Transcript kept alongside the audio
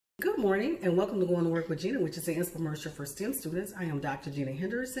Good morning and welcome to Going to Work with Gena, which is an infomercial for STEM students. I am Dr. Gena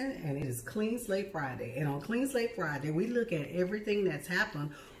Henderson and it is Clean Slate Friday. And on Clean Slate Friday, we look at everything that's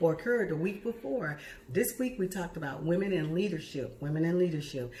happened or occurred the week before. This week we talked about women in leadership.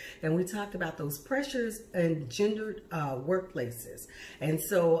 And we talked about those pressures in gendered workplaces. And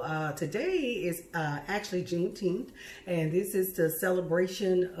so today is actually Juneteenth, and this is the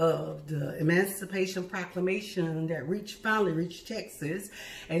celebration of the Emancipation Proclamation that finally reached Texas.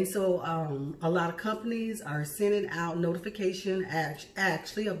 And so a lot of companies are sending out notification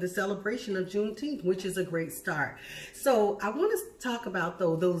actually of the celebration of Juneteenth, which is a great start. So I want to talk about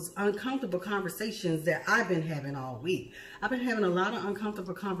those uncomfortable conversations that I've been having all week. I've been having a lot of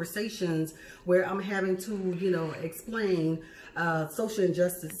uncomfortable conversations where I'm having to, explain social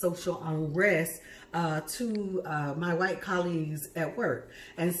injustice, social unrest to my white colleagues at work.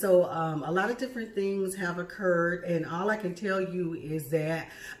 And so a lot of different things have occurred, and all I can tell you is that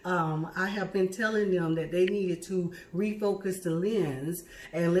I have been telling them that they needed to refocus the lens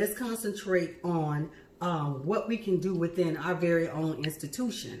and let's concentrate on what we can do within our very own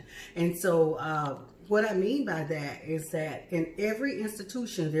institution. And so what I mean by that is that in every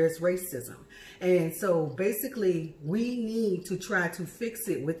institution there's racism. And so basically we need to try to fix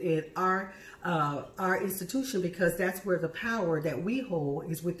it within our institution, because that's where the power that we hold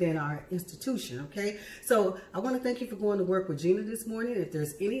is within our institution. Okay, so I want to thank you for going to work with Gena this morning. If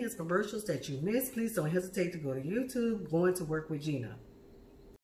there's any infomercials that you missed, please don't hesitate to go to YouTube, Going to Work with Gena.